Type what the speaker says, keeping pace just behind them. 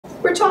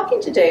We're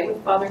talking today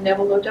with Father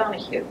Neville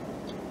O'Donohue,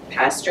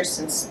 pastor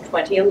since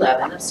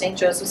 2011 of St.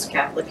 Joseph's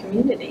Catholic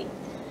Community.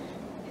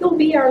 He'll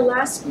be our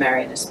last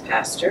Marianist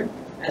pastor,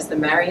 as the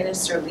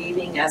Marianists are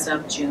leaving as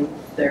of June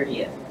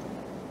 30th.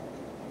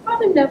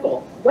 Father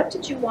Neville, what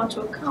did you want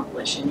to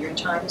accomplish in your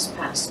time as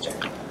pastor?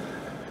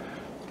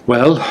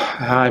 Well,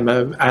 I'm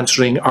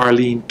answering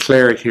Arlene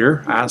Clare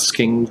here,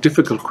 asking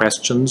difficult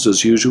questions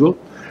as usual.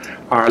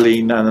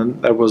 Arlene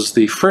was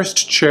the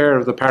first chair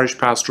of the Parish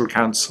Pastoral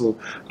Council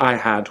I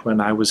had when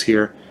I was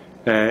here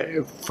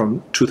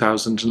from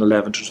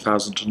 2011 to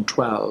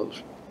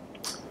 2012.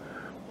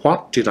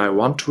 What did I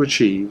want to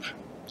achieve?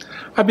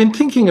 I've been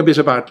thinking a bit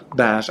about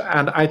that,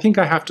 and I think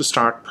I have to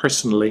start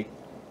personally.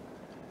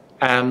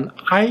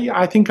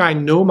 I think I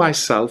know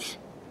myself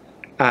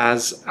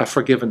as a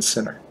forgiven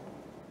sinner.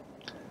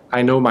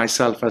 I know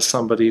myself as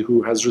somebody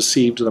who has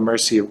received the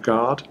mercy of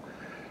God,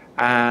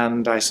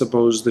 and I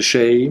suppose the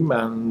shame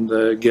and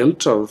the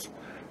guilt of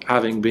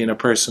having been a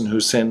person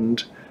who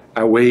sinned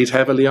weighed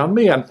heavily on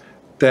me, and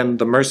then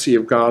the mercy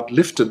of God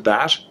lifted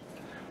that.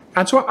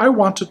 And so I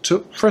wanted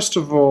to, first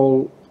of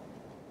all,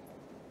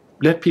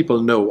 let people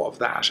know of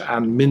that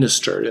and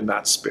minister in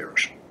that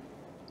spirit.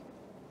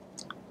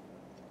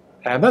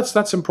 And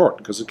that's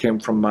important because it came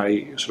from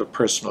my sort of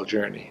personal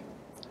journey.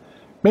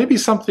 Maybe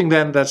something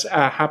then that's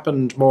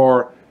happened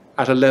more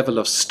at a level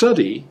of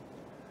study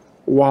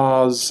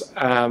was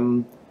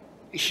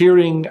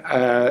hearing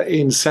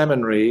in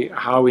seminary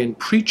how in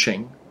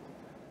preaching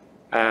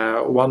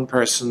one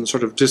person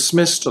sort of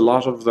dismissed a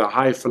lot of the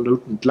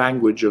highfalutin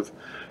language of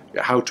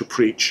how to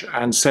preach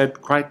and said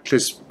quite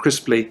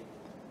crisply,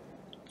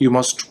 you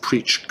must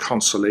preach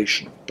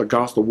consolation.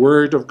 The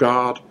word of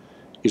God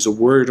is a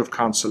word of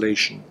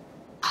consolation.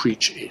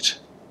 Preach it.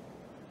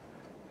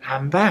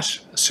 And that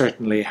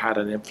certainly had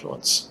an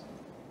influence.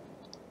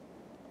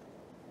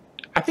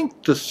 I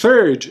think the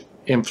third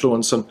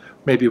influence, and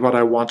maybe what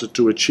I wanted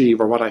to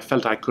achieve, or what I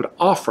felt I could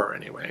offer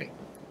anyway,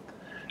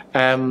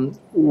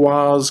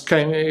 was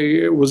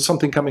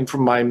something coming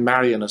from my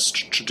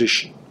Marianist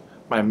tradition,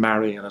 my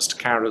Marianist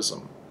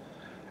charism.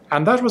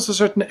 And that was a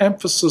certain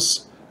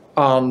emphasis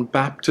on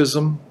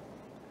baptism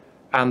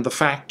and the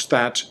fact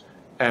that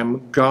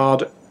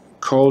God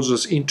calls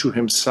us into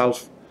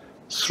himself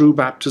through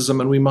baptism,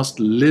 and we must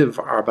live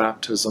our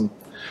baptism.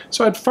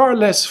 So I'd far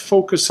less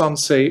focus on,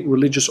 say,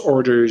 religious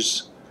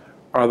orders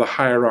or the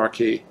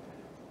hierarchy,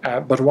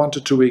 but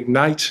wanted to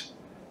ignite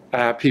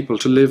people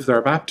to live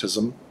their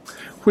baptism,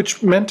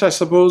 which meant, I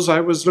suppose, I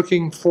was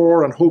looking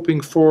for and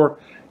hoping for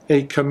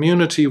a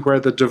community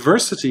where the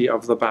diversity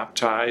of the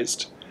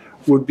baptized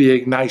would be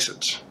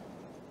ignited,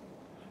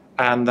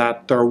 and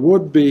that there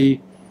would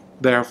be,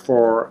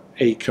 therefore,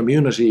 a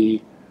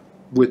community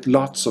with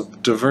lots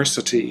of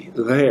diversity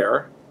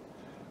there,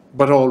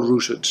 but all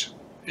rooted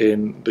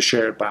in the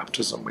shared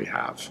baptism we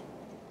have.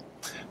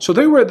 So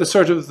they were the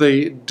sort of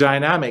the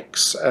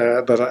dynamics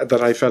that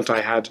I felt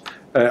I had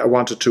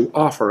wanted to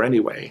offer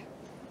anyway.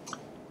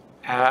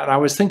 And I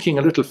was thinking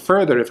a little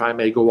further, if I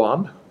may go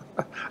on,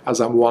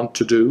 as I'm wont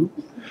to do,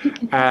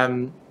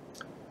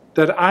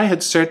 that I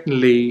had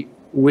certainly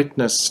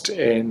witnessed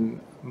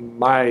in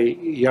my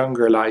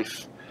younger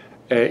life,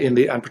 and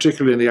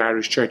particularly in the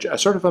Irish Church, a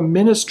sort of a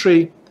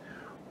ministry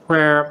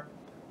where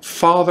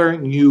Father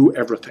knew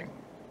everything.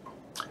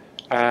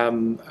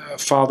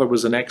 Father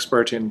was an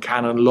expert in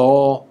canon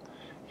law.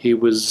 He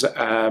was,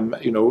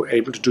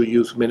 able to do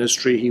youth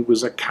ministry. He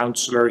was a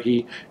counselor.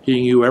 He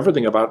knew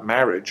everything about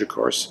marriage, of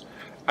course,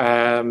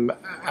 and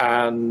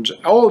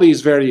all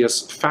these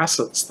various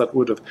facets that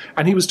would have.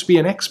 And he was to be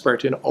an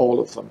expert in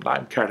all of them.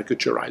 I'm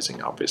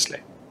caricaturizing,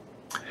 obviously.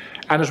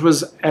 And it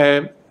was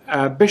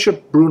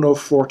Bishop Bruno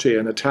Forte,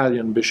 an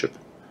Italian bishop,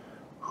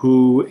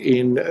 who,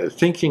 in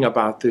thinking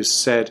about this,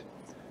 said,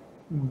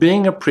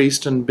 being a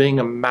priest and being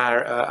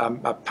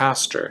a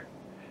pastor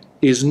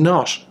is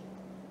not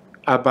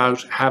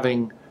about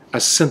having a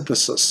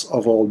synthesis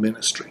of all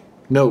ministry.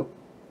 No.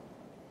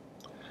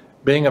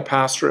 Being a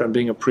pastor and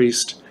being a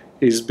priest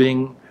is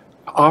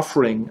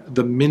offering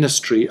the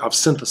ministry of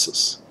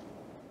synthesis.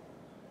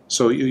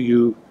 So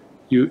you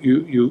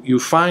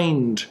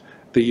find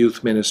the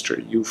youth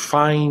minister, you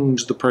find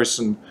the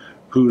person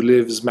who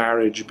lives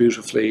marriage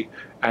beautifully,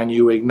 and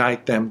you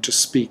ignite them to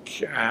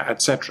speak,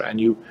 etc. And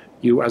you,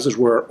 as it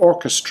were,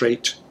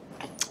 orchestrate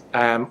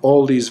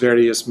all these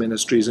various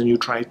ministries, and you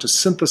try to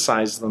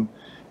synthesize them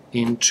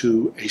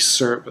into a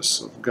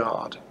service of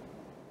God.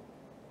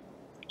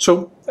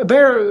 So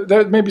there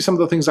may be some of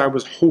the things I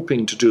was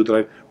hoping to do, that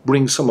I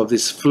bring some of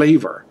this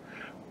flavor,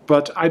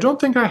 but I don't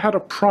think I had a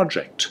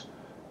project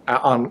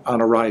on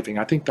arriving.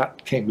 I think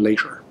that came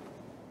later.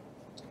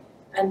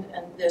 And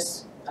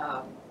this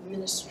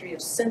ministry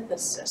of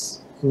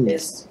synthesis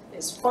is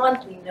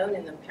fondly known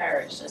in the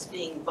parish as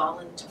being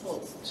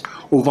voluntold.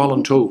 Oh,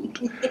 voluntold.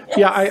 Yes.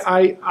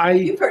 Yeah,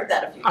 You've heard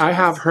that a few times. I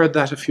have heard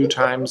that a few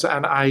times,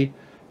 and I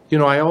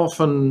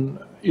often,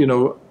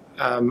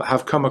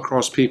 have come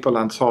across people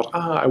and thought,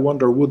 I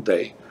wonder, would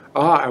they?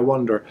 I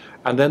wonder.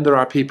 And then there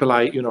are people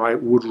I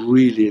would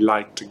really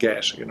like to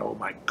get,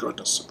 my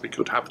goodness, if we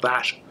could have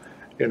that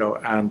you know,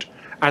 and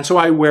so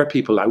I wear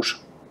people out,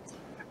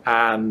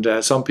 and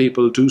some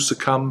people do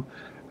succumb,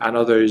 and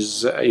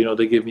others, you know,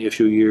 they give me a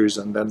few years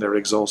and then they're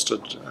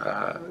exhausted.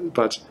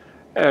 But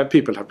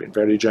people have been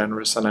very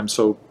generous, and I'm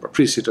so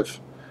appreciative.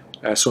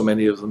 So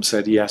many of them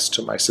said yes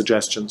to my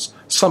suggestions,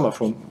 some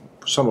of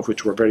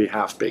which were very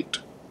half-baked.